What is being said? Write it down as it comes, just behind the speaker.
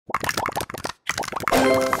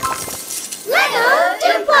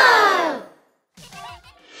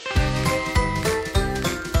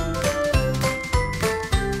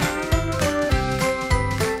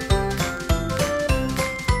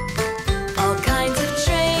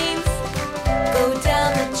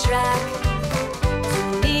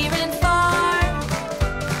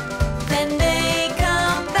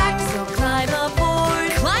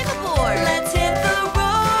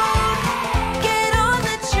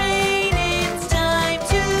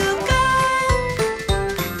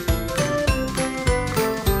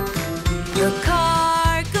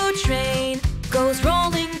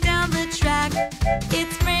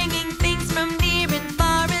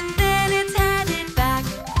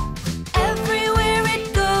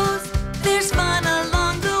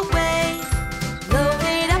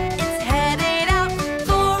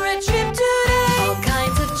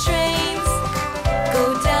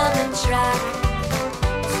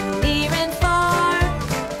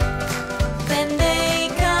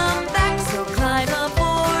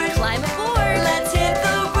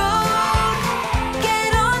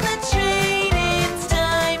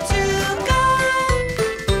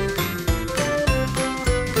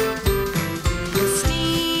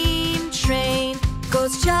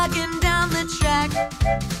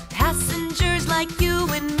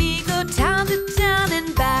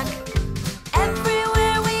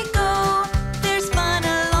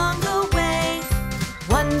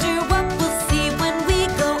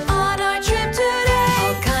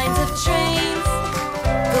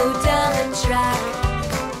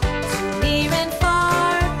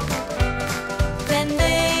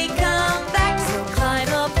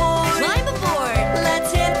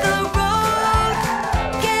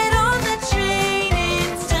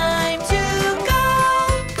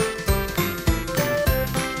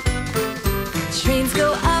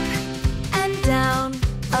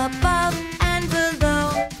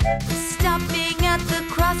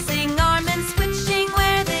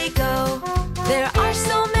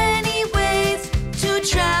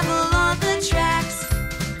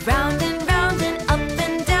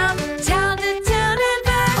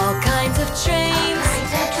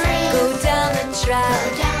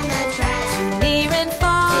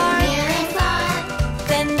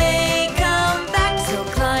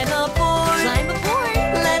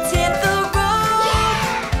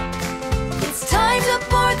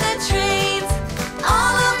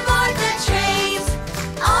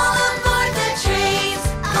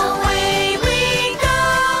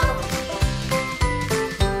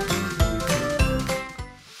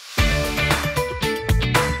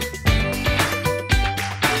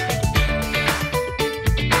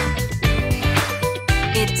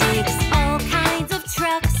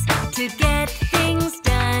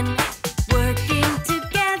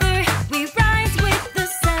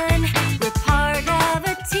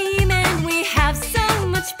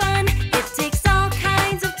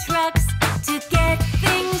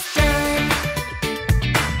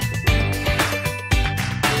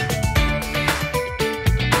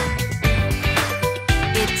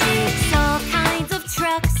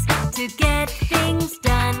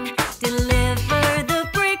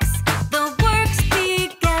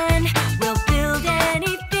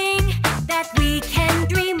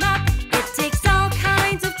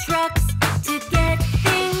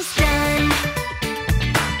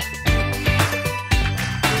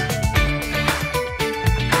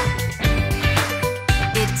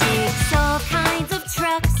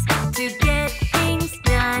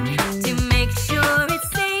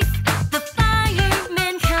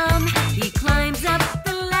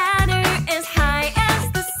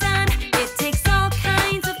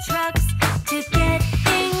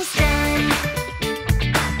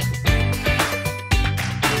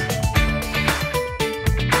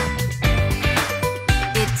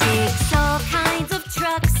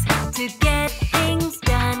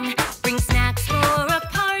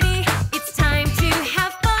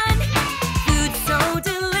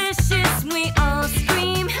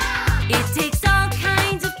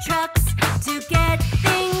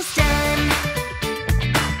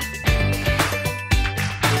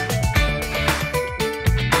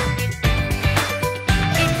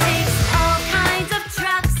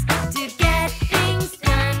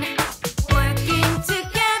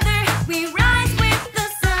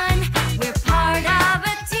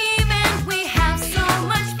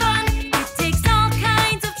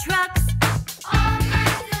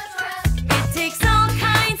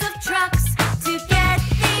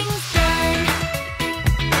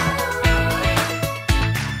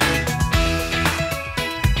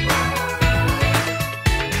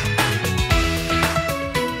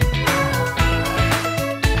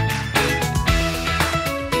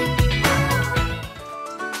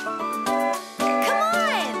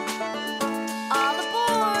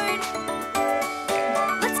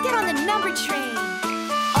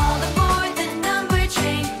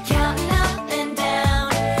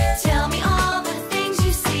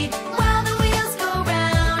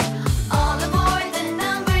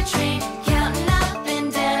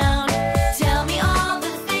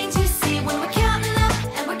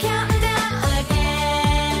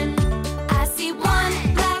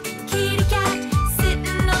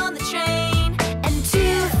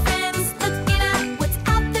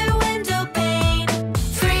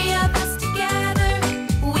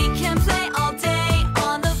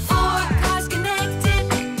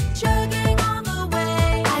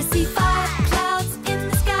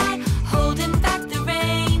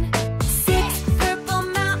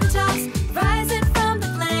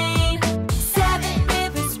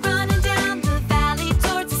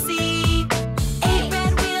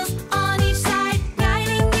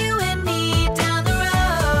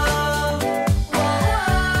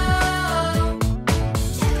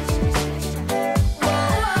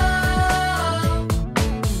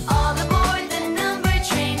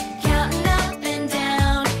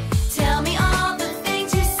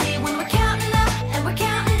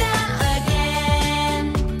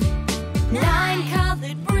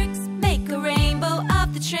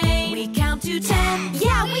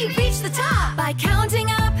the top by counting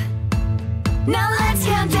up. Now let's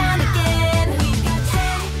count down again. We've got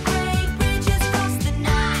 10 great bridges across the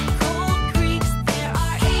 9 cold creeks. There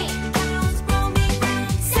are 8 cows roaming round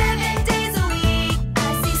 7 days a week. I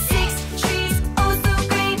see 6 trees, oh so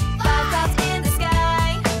green, 5 clouds in the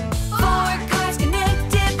sky, 4 cars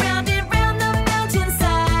connected round and round the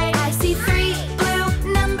mountainside. I see 3 blue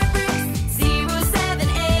number bricks, 0, 7,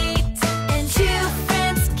 8, and 2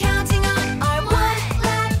 friends counting on our 1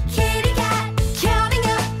 black kitty cat, counting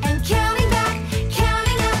up and counting back,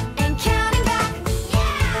 counting up and counting back.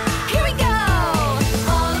 Here we go!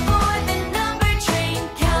 All aboard the number train,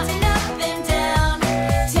 counting up and down.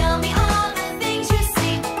 Tell me all the things you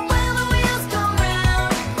see when the wheels go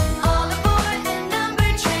round. All aboard the number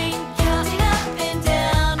train, counting up and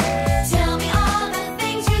down. Tell me all the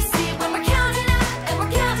things you see when we're counting up and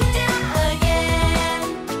we're counting down again.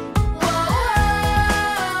 Whoa,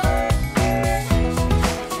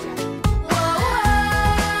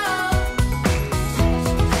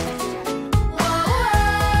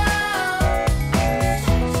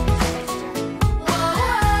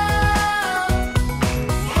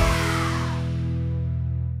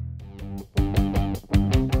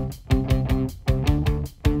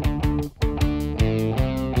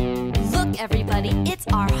 Look, everybody, it's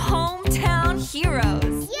our hometown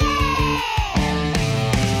heroes.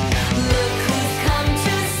 Look who's come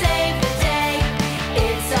to save the day.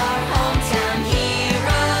 It's our hometown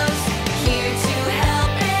heroes, here to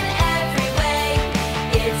help in every way.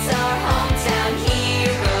 It's our hometown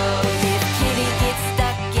heroes. If Kitty gets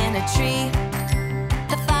stuck in a tree,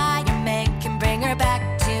 the fireman can bring her back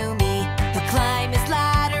to me. He'll climb his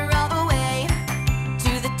ladder all the way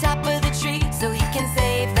to the top of the tree so he can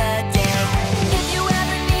save the day. If you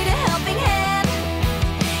ever need a helping hand,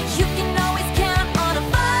 you can always count on a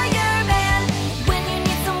fireman. When you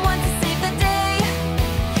need someone to save the day,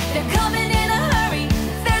 they're coming in a hurry.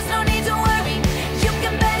 There's no need to worry. You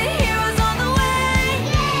can bet a hero's on the way.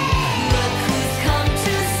 Look who's come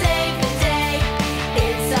to save the day.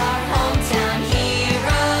 It's our hometown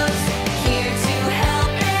heroes, here to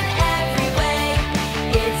help in every way.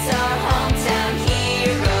 It's our hometown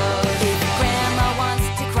heroes. If Grandma wants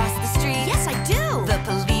to cross the street, yes I do, the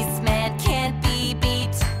policeman can't be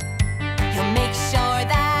beat. He'll make sure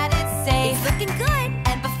that it's safe. It's looking good.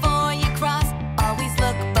 And before you cross, always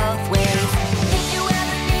look both ways. If you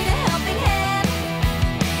ever need a helping hand,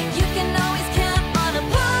 you can always count on a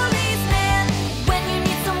policeman. When you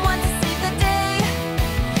need someone to save the day,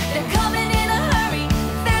 they're coming in a hurry.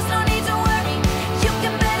 There's no need to worry. You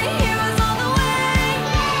can bet a hero's on the way.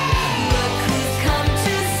 Look who's come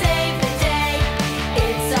to save the day.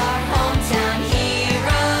 It's our hometown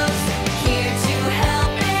heroes, here to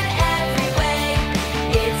help in every way.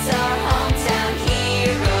 It's our hometown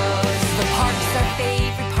heroes. The park's our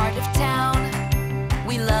favorite part of town.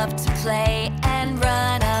 We love to play and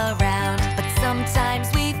run around, but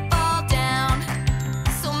sometimes we fall down.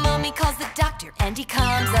 So Mommy calls the doctor and he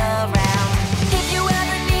comes around. If you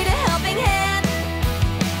ever need a helping hand,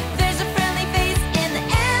 there's a friendly face in the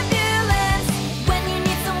ambulance. When you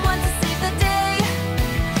need someone to save the day,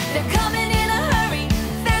 they're coming in a hurry.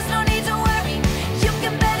 There's no need to worry. You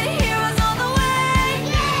can bet a hero's on the way.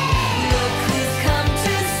 Look who's come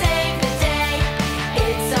to save the day.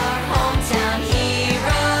 It's our hometown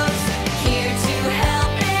heroes, here to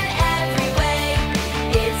help in every way.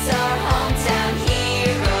 It's our hometown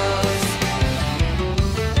heroes.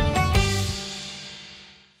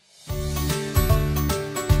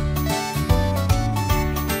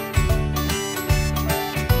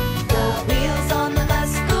 The wheels on the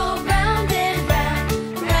bus go round and round,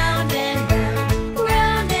 round and round,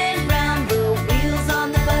 round and round. The wheels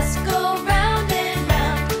on the bus go round and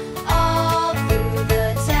round, all through the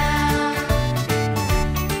town.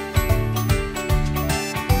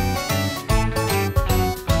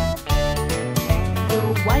 The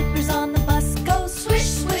wipers on the bus go swish,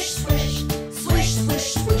 swish, swish, swish,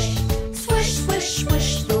 swish, swish, swish, swish,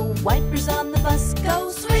 swish. The wipers on the bus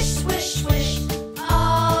go swish, swish, swish,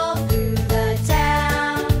 all through the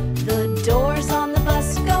town. The doors on the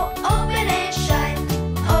bus go open and shut,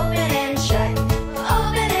 open and shut,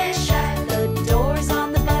 open and shut. The doors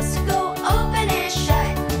on the bus go open and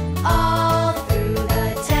shut, all through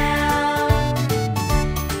the town.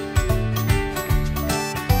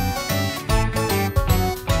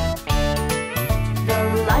 The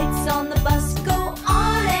lights on the bus go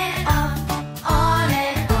on and off, on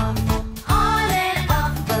and off, on and off.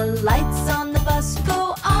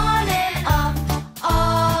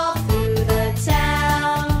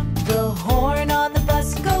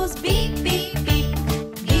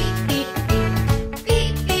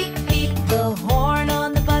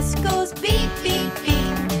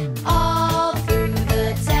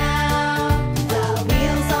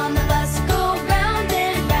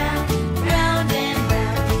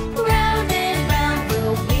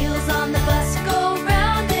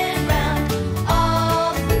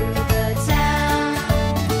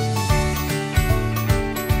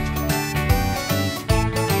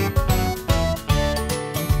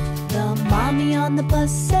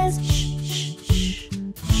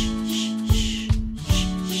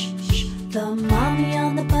 The mommy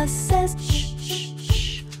on the bus says shh, shh,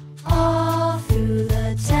 shh, all through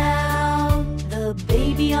the town. The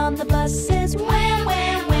baby on the bus says wah, wah,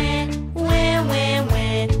 wah, wah, wah, wah,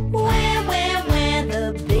 wah, wah, wah.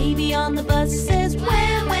 The baby on the bus says wah,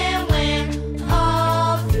 wah, wah,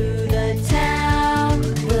 all through the town.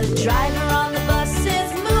 The driver on the bus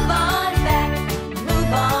says move on back,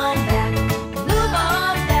 move on back, move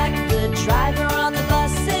on back. The driver on the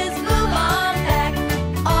bus says move on back,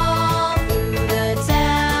 all through the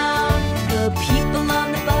town. The people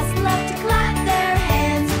on the bus love to clap their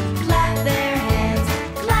hands, clap their hands,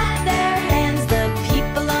 clap their hands. The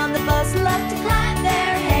people on the bus love to clap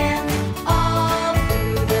their hands, all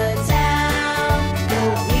through the town. The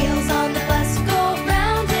wheels on the bus go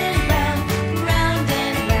round and round, round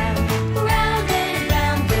and round, round and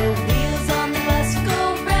round. The wheels on the bus go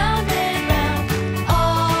round and round,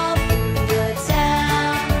 all through the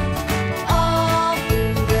town, all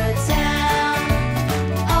through the town,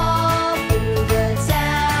 all through the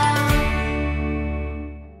town.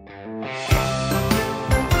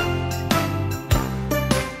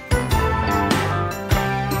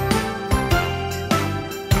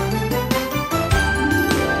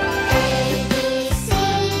 A, B, C,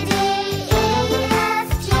 D, E, F,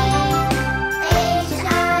 G, H,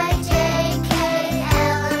 I, J, K,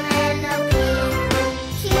 L, M, N, O, P,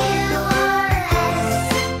 Q, R,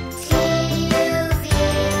 S, T, U, V,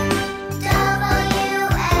 W,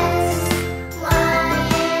 X, Y,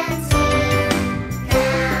 and Z.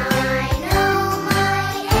 Now I know my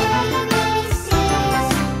ABCs.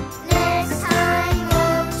 Next time,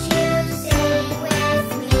 won't you sing with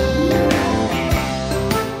me? A,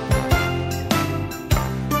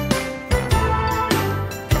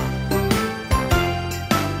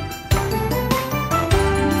 B,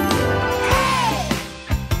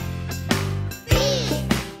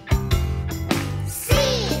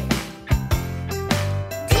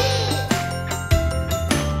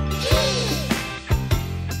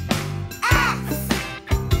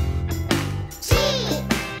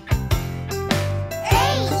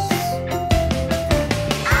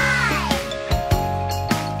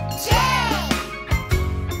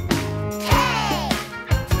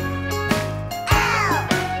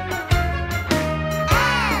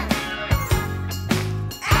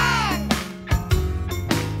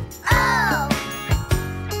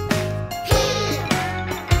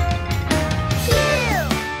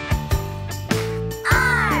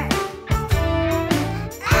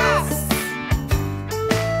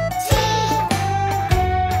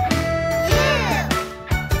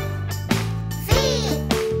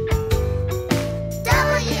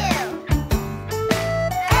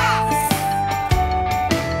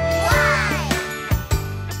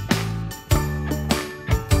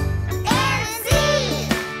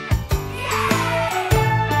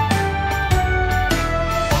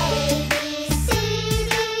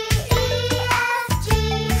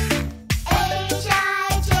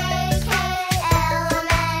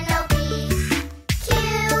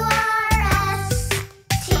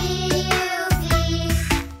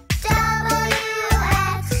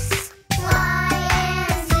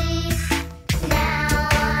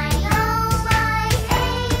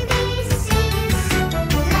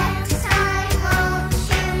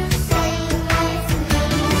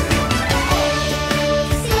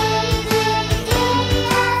 C, D, E,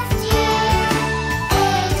 F, G,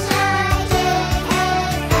 H, I, J, K,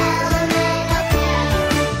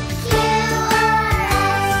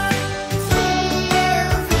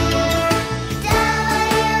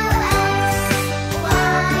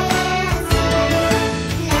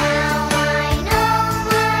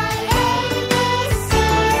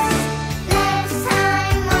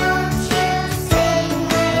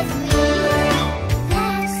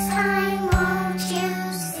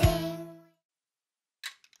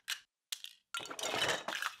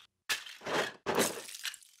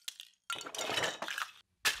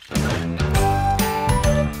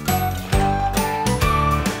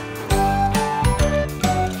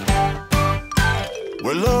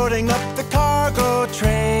 We're loading up the cargo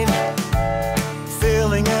train,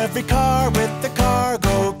 filling every car with the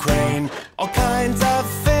cargo crane. All kinds of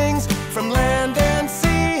things from land and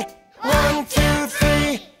sea. 1, 2,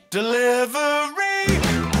 3, delivery.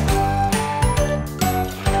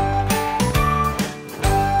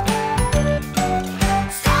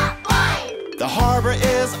 Stop, boy! The harbor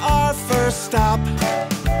is our first stop,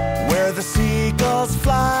 where the seagulls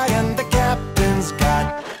fly and the captain's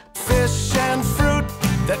got fish and fruit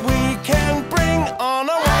that we can bring on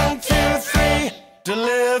a 1, 2, 3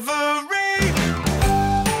 delivery.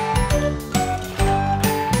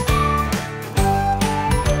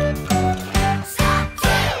 Stop,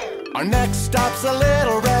 2! Our next stop's a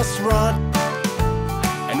little restaurant,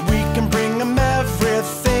 and we can bring them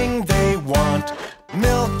everything they want.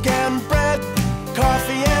 Milk and bread,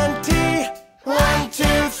 coffee and tea. 1, 2,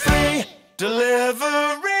 3,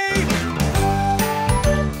 delivery.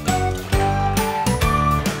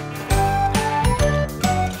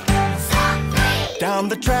 Down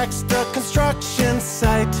the tracks, the construction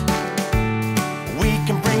site. We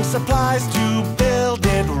can bring supplies to build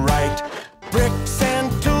it right. Bricks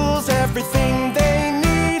and tools, everything they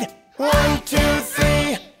need. 1, 2,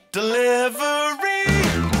 3, delivery.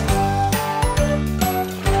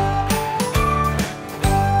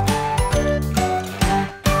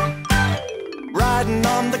 Riding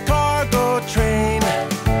on the cargo train,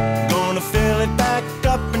 gonna fill it back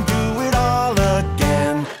up and do it all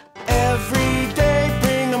again. Every day,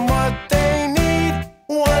 bring them what they need.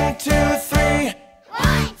 1, 2, 3.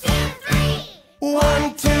 1, 2, 3.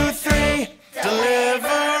 1, 2, 3, delivery.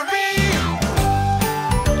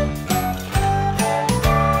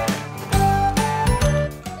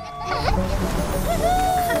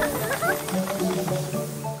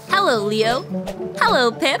 Hello, Leo.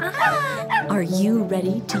 Hello, Pip. Are you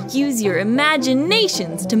ready to use your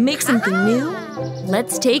imaginations to make something new?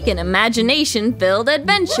 Let's take an imagination-filled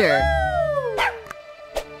adventure.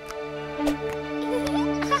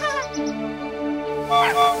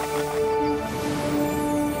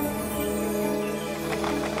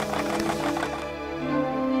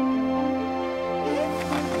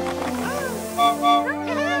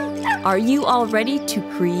 Are you all ready to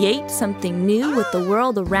create something new with the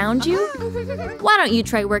world around you? Why don't you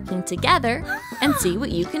try working together and see what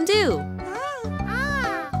you can do?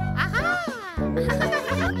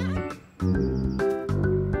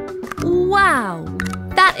 Wow!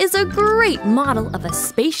 That is a great model of a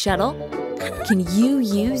space shuttle. Can you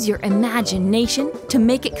use your imagination to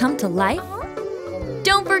make it come to life?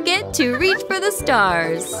 Don't forget to reach for the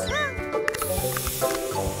stars.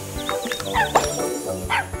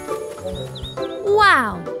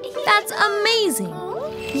 Wow, that's amazing!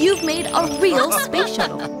 You've made a real space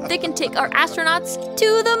shuttle that can take our astronauts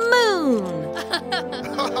to the moon!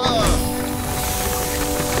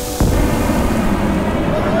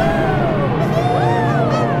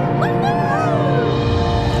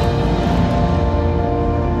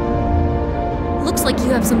 Looks like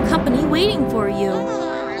you have some company waiting for you.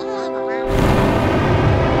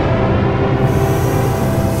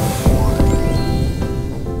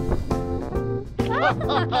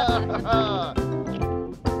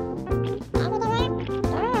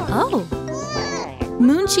 Oh,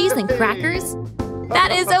 moon cheese and crackers?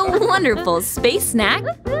 That is a wonderful space snack.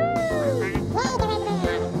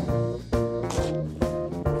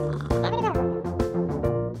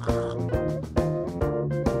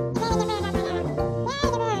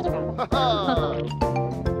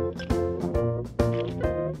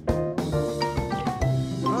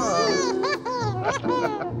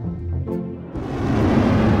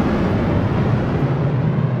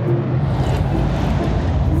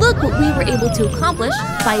 Look what we were able to accomplish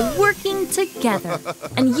by working together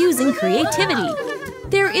and using creativity.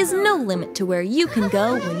 There is no limit to where you can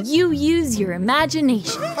go when you use your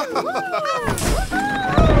imagination.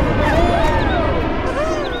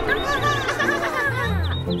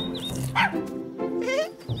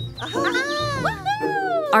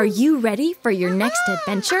 Are you ready for your next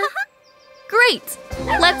adventure? Great!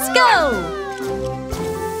 Let's go!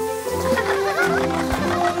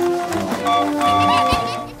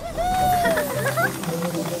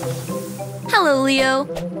 Hello, Leo.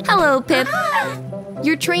 Hello, Pip.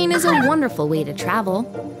 Your train is a wonderful way to travel,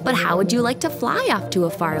 but how would you like to fly off to a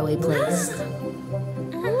faraway place?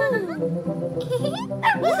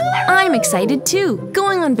 I'm excited too.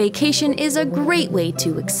 Going on vacation is a great way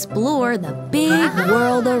to explore the big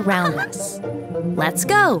world around us. Let's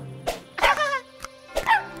go.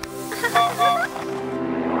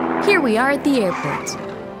 Here we are at the airport.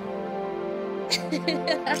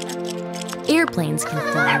 Airplanes can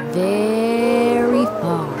fly very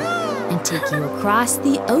far and take you across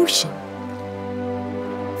the ocean.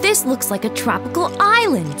 This looks like a tropical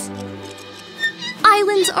island.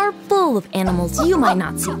 Islands are full of animals you might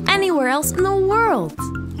not see anywhere else in the world.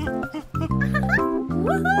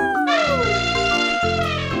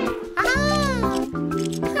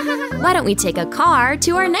 Why don't we take a car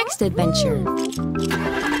to our next adventure?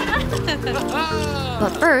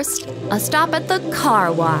 But first, a stop at the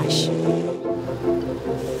car wash.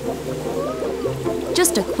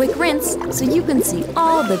 Just a quick rinse so you can see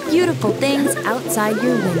all the beautiful things outside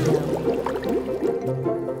your window.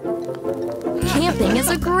 Camping is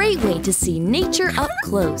a great way to see nature up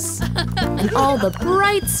close and all the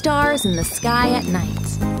bright stars in the sky at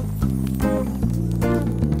night.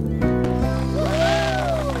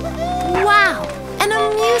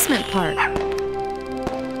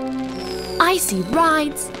 see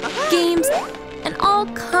rides, games, and all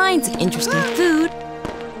kinds of interesting food.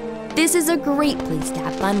 This is a great place to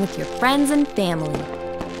have fun with your friends and family.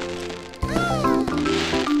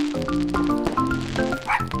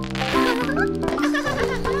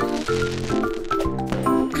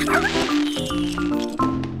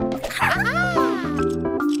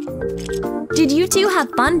 Did you two have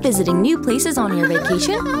fun visiting new places on your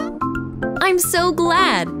vacation? I'm so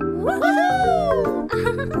glad!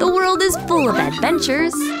 The world is full of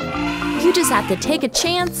adventures. You just have to take a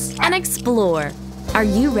chance and explore. Are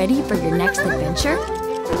you ready for your next adventure?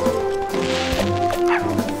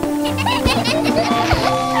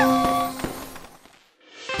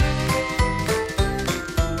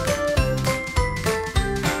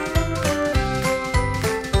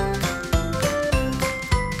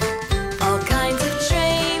 All kinds of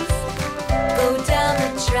trains go down the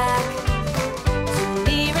track,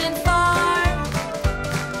 near and far.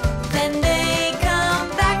 Then they come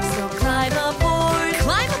back, so climb aboard.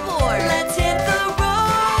 Climb aboard! Let's hit the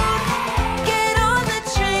road. Get on the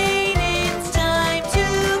train, it's time to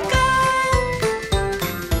go.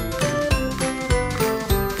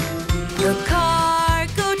 The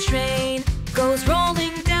cargo train goes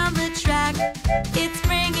rolling down the track. It's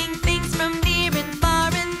bringing things from near and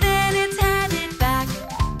far, and then it's headed back.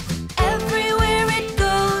 Everywhere it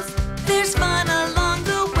goes, there's fun along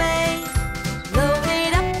the way. Load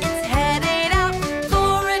it up, it's headed out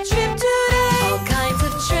for a trip today. All kinds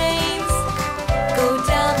of trains go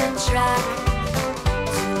down the track,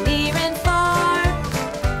 near and far.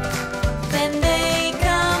 Then they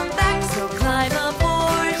come back, so climb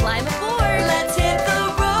aboard. Climb aboard! Let's hit the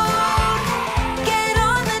road. Get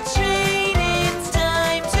on the train, it's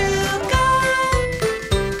time to go.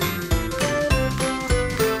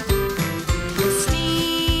 The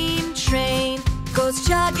steam train goes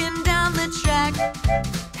chugging down the track.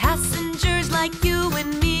 Passengers like you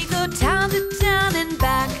and me go town to town and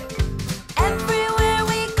back. Everywhere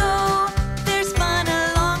we go, there's fun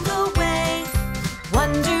along the way.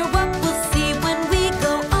 Wonder what we'll see when we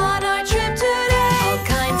go on our trip today. All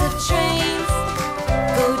kinds of trains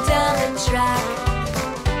go down the track,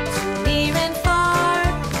 near and far.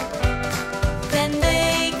 Then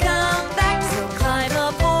they come back, so climb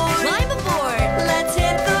aboard. Climb aboard! Let's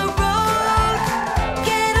hit the road.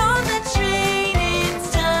 Get on the train, it's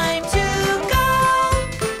time to go.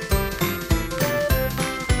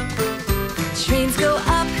 Trains go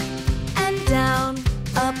up and down,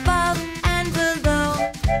 above and below,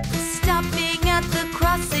 stopping at the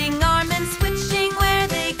crossing arm and switching where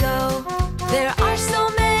they go. There are so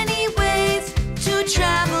many ways to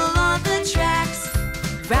travel on the tracks,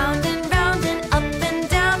 round and up and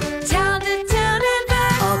down, town to town and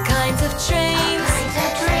back. All kinds of trains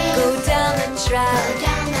go down the track,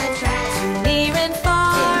 near and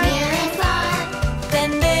far.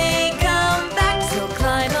 Then they come back, so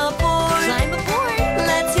climb aboard. Climb aboard!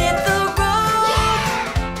 Let's hit the road.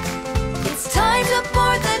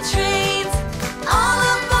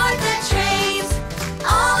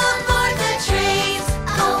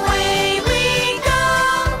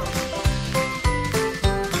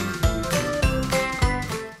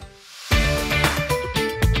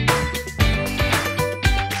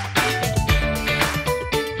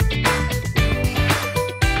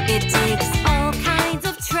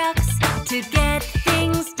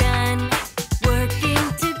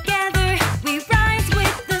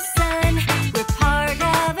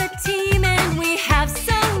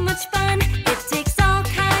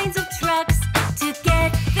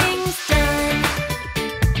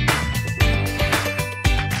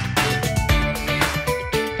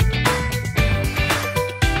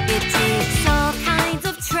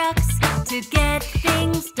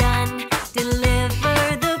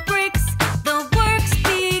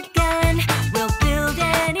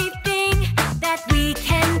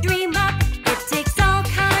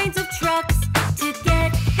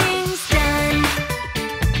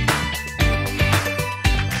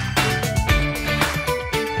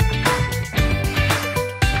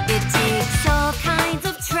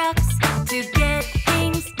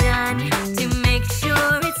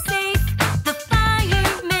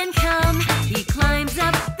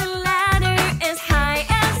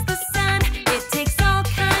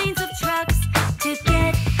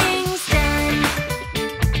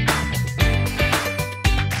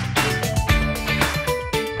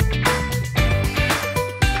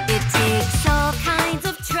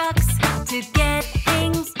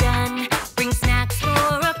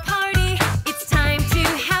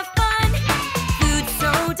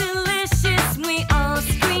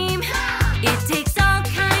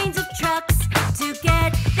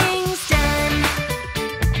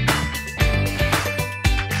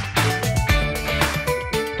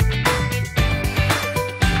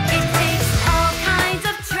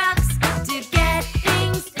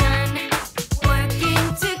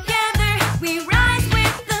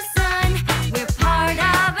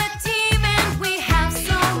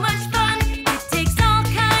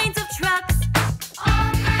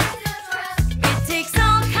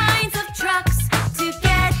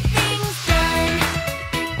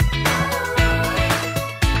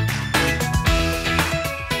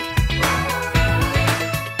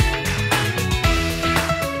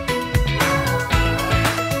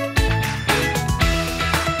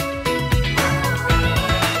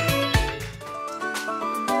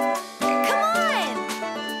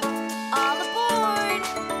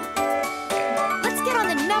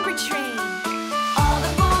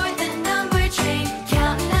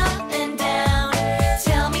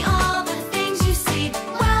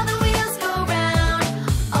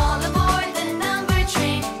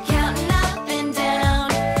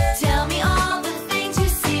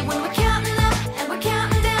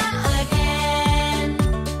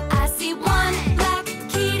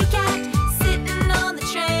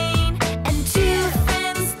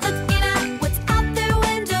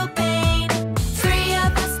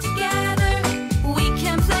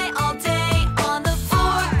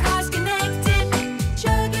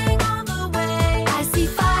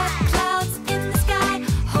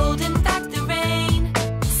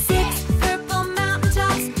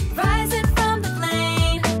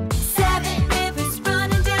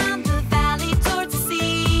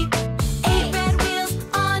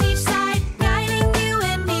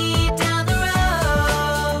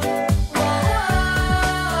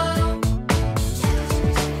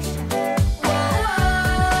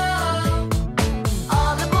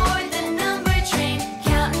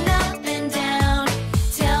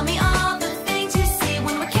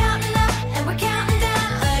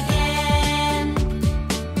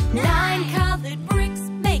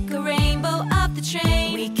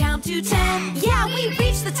 we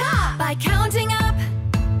reach the top by counting up.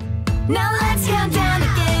 Now let's count down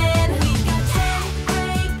again. We've got 10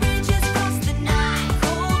 great bridges across the 9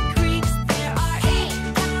 cold creeks. There are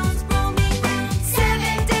 8 towns roaming round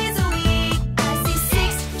 7 days a week. I see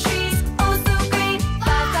 6 trees, oh so green, 5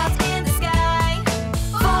 clouds in the sky,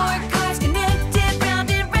 4 cars connected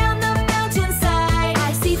round and round the mountainside.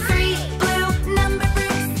 I see 3 blue number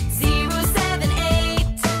bricks, 0, 7, 8,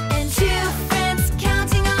 and 2 friends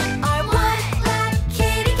counting on our one black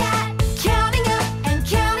kitty cat, counting up and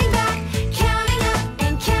counting back, counting up and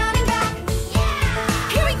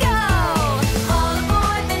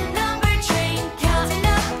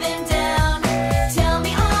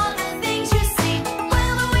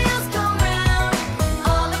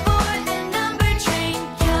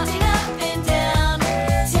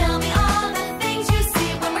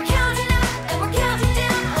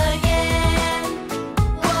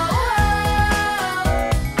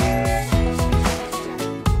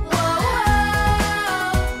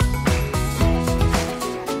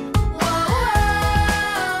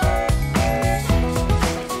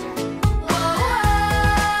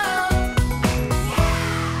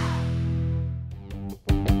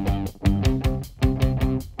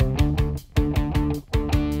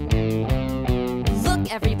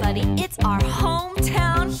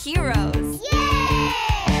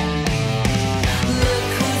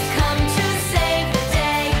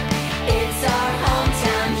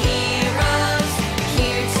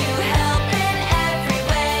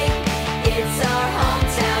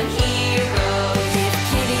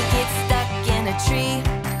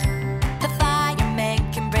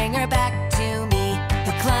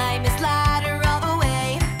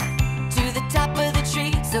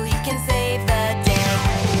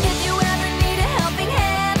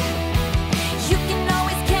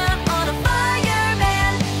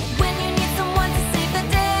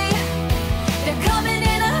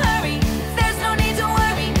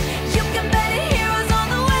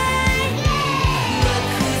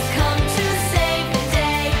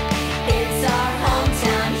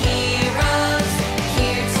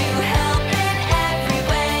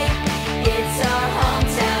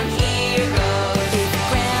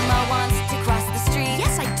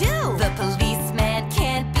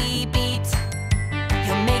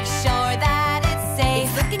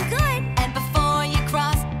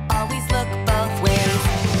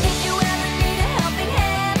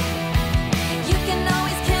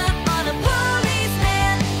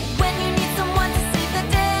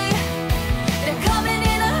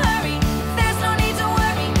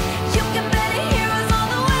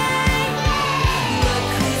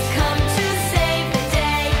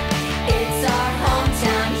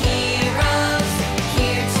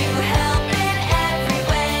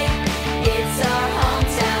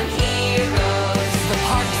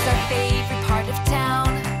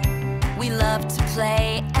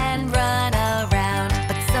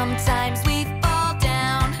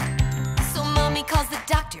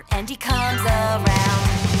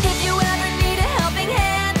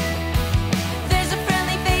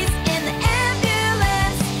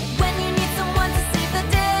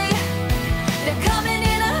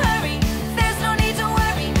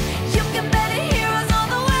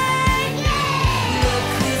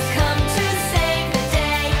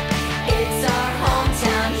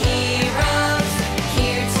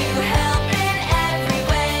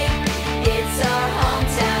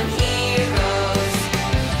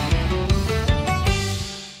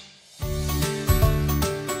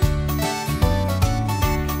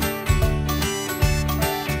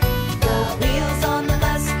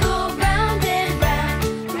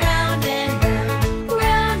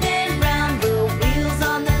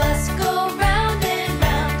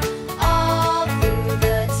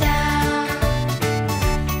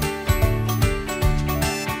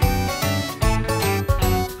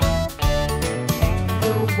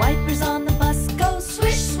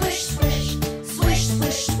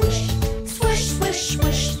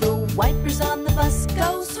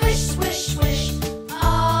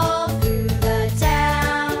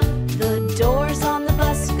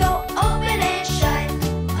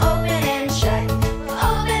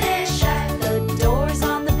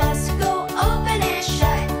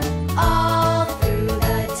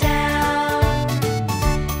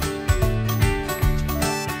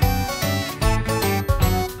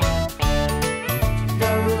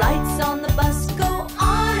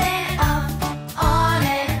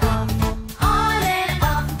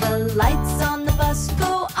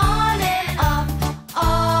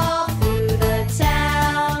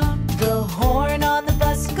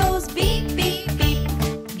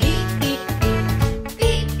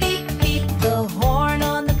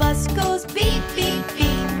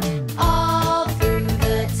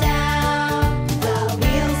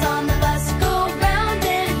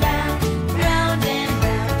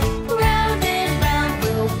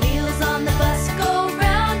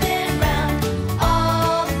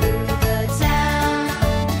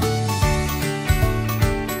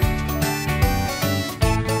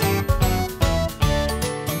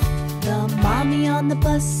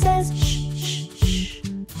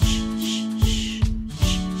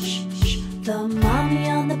The mommy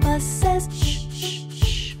on the bus says shh, shh,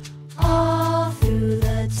 shh, all through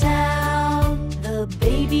the town. The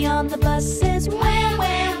baby on the bus says wah, wah,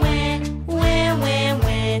 wah, wah, wah, wah,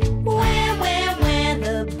 wah, wah, wah.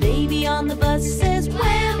 The baby on the bus says wah,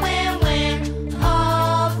 wah, wah,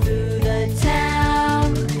 all through the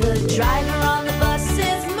town. The driver on the bus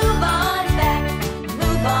says move on back,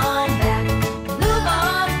 move on back, move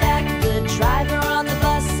on back. The driver on the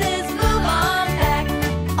bus says move on back,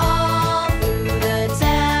 all through the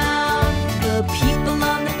town. The people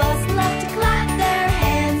on the bus love to clap their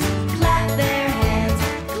hands, clap their hands,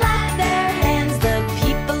 clap their hands. The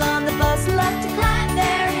people on the bus love to clap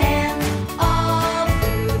their hands, all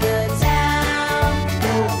through the town.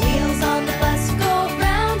 The wheels on the bus go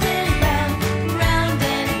round and round, round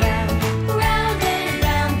and round, round and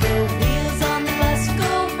round. The wheels on the bus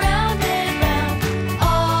go round and round,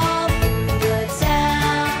 all through the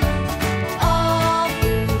town, all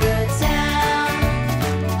through the town,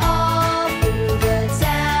 all through the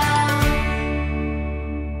town.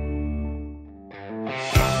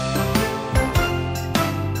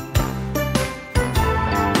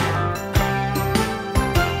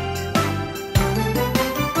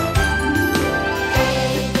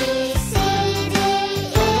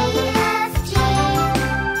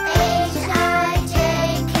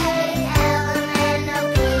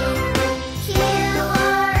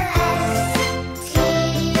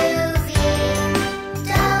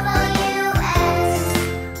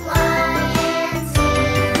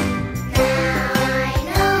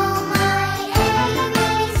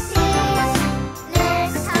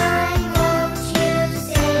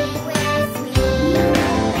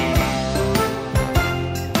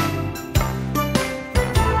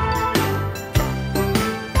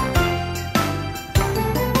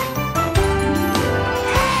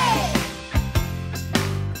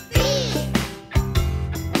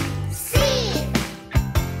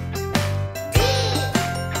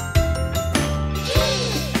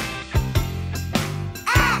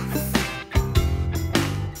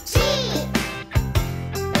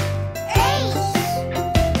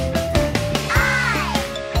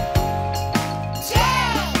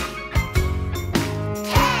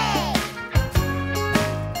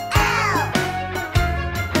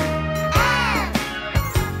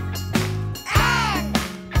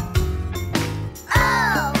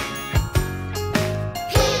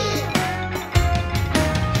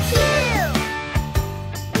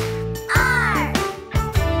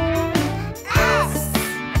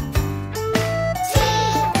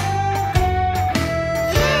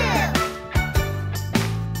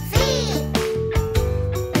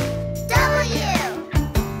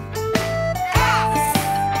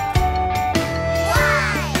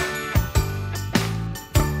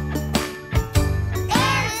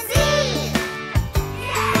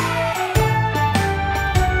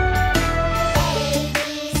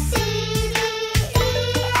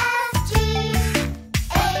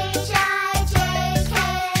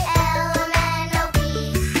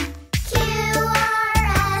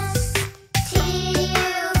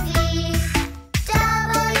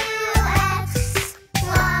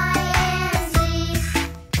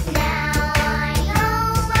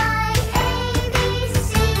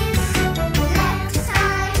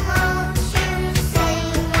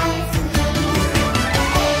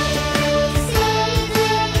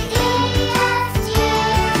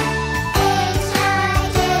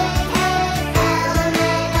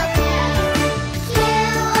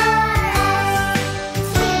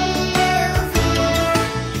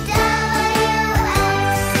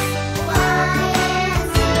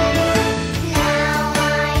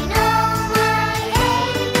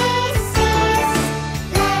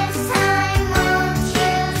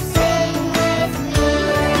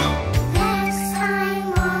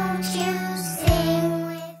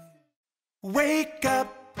 Wake up,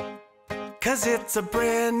 'cause it's a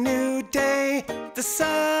brand new day. The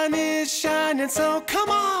sun is shining, so come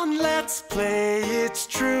on, let's play. It's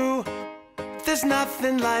true, there's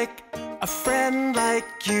nothing like a friend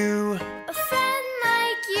like you. A friend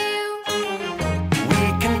like you. We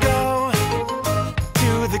can go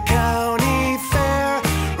to the county fair,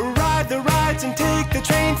 ride the rides and take the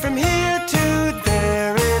train from here to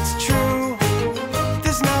there. It's true,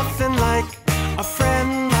 there's nothing like a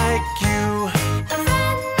friend like you. A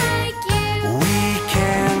friend like you. We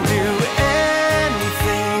can do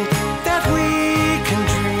anything that we can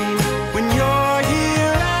dream when you're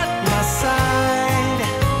here at my side.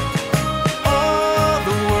 Oh,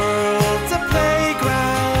 the world's a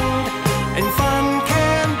playground, and fun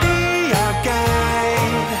can be our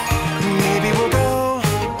guide. Maybe we'll go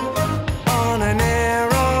on an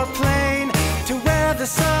aeroplane the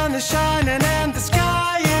sun is shining and the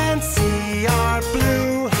sky and sea are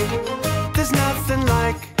blue. There's nothing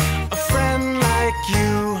like a friend like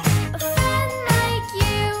you. A friend like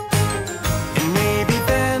you. And maybe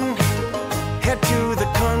then head to the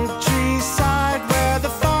countryside where the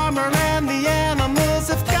farmer and the animals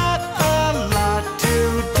have got a lot to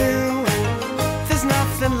do. There's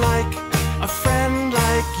nothing like a friend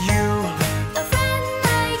like you. A friend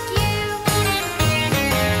like you.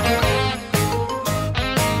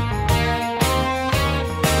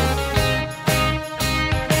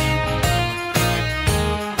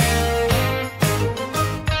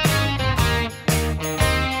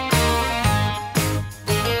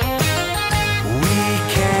 We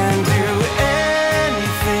can do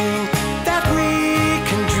anything that we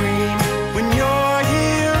can dream when you're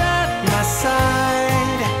here at my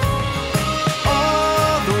side.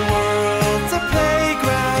 All the world's a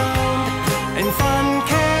playground, and fun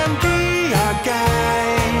can be our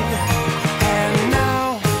guide. And now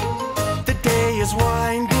the day is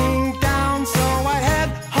winding down, so I head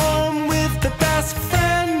home with the best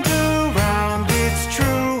friend around. It's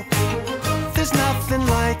true, there's nothing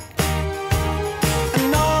like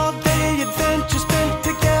an all-day adventure spent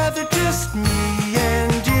together, just me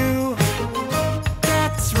and you.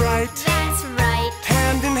 That's right, That's right.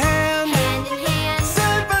 hand in hand, Hand in hand.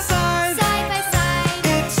 side by side. Side by side.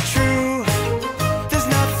 It's true, there's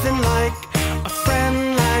nothing like a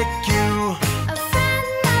friend like you. A friend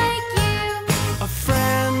like you. A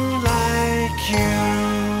friend like you.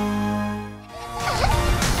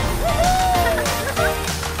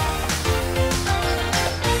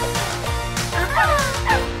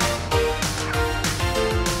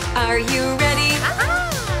 Are you ready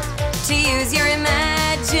to use your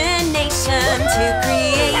imagination to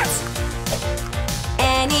create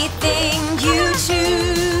anything you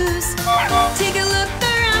choose? Take a look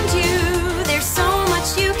around you, there's so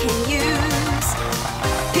much you can use.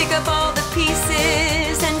 Pick up all the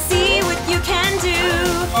pieces and see what you can do.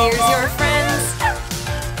 Here's your friends.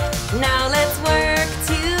 Now let's work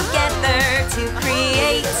together to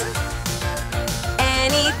create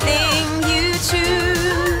anything you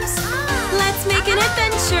choose. Let's make an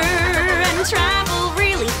adventure and travel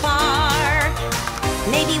really far.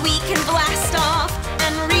 Maybe we can blast off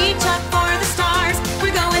and reach up for the stars.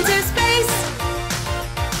 We're going to space.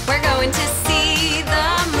 We're going to see the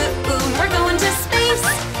moon. We're going to space.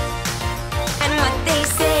 And what they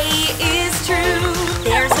say is true.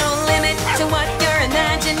 There's no limit to what your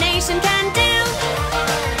imagination can do.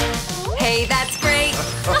 Hey, that's great.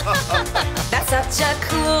 That's such a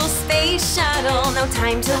cool space shuttle. No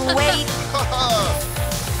time to wait.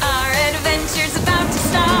 Our adventure's about to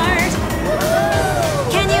start.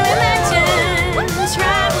 Can you imagine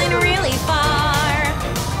traveling really far?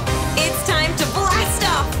 It's time to blast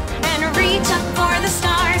off and reach up for the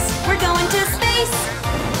stars. We're going to space.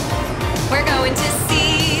 We're going to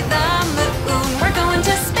see the moon. We're going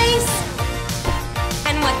to space.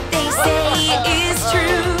 And what they say is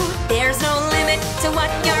true. There's no limit to what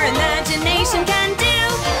your imagination can do.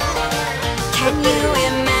 Can you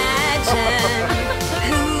imagine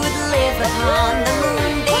who would live upon the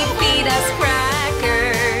moon? They feed us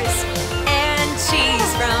crackers and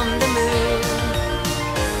cheese from the moon.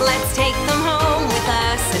 Let's take them home with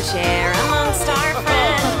us and share amongst our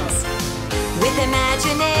friends. With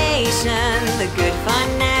imagination, the good fun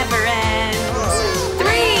never ends.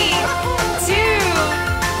 3, 2,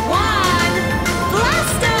 1,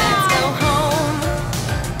 blast off! Let's go home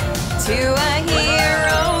to a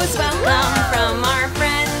hero's welcome from our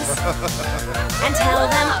friends and tell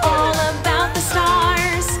them all about the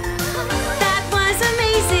stars. That was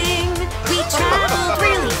amazing. We traveled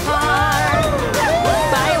really far.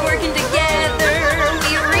 By working together,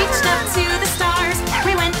 we reached up to the stars.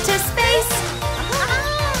 We went to space.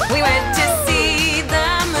 We went to see the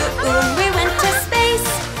moon. We went to space.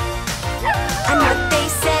 And what they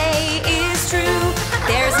say is true.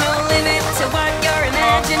 There's no limit to what your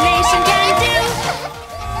imagination can do.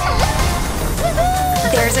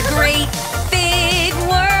 There's a great big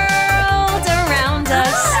world around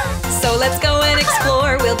us. So let's go and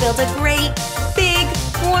explore. We'll build a great big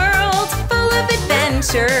world full of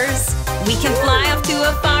adventures. We can fly off to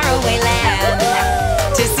a faraway land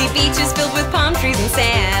to see beaches filled with palm trees and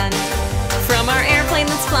sand. From our airplane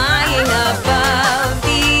that's flying above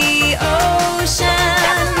the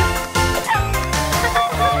ocean.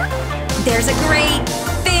 There's a great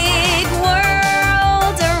big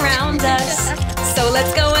world around us. So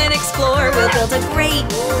let's go and explore. We'll build a great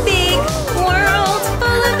big world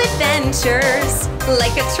full of adventures.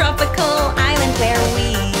 Like a tropical island where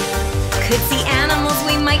we could see animals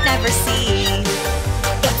we might never see.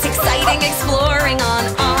 It's exciting exploring on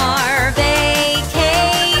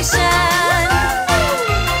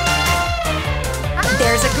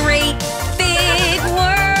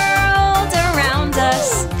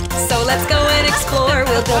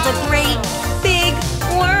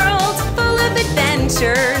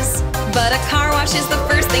adventures, but a car wash is the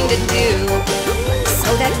first thing to do, so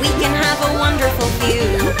that we can have a wonderful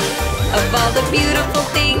view of all the beautiful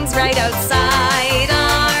things right outside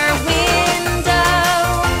our window.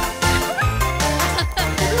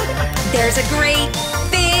 There's a great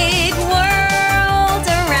big world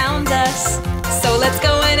around us, so let's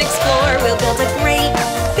go and explore. We'll build a great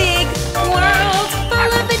big world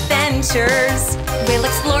full of adventures. We'll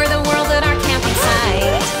explore the world at our camping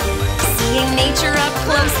site, seeing nature up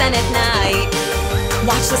close and at night.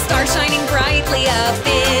 Watch the stars shining brightly up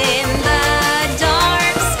in the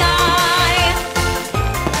dark sky.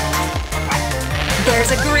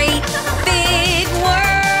 There's a great big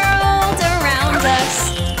world around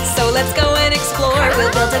us, so let's go and explore.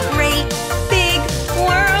 We'll build a great big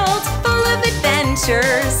world full of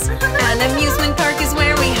adventures. An amusement park is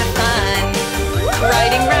where we have fun,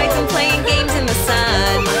 riding rides and playing games in the sun.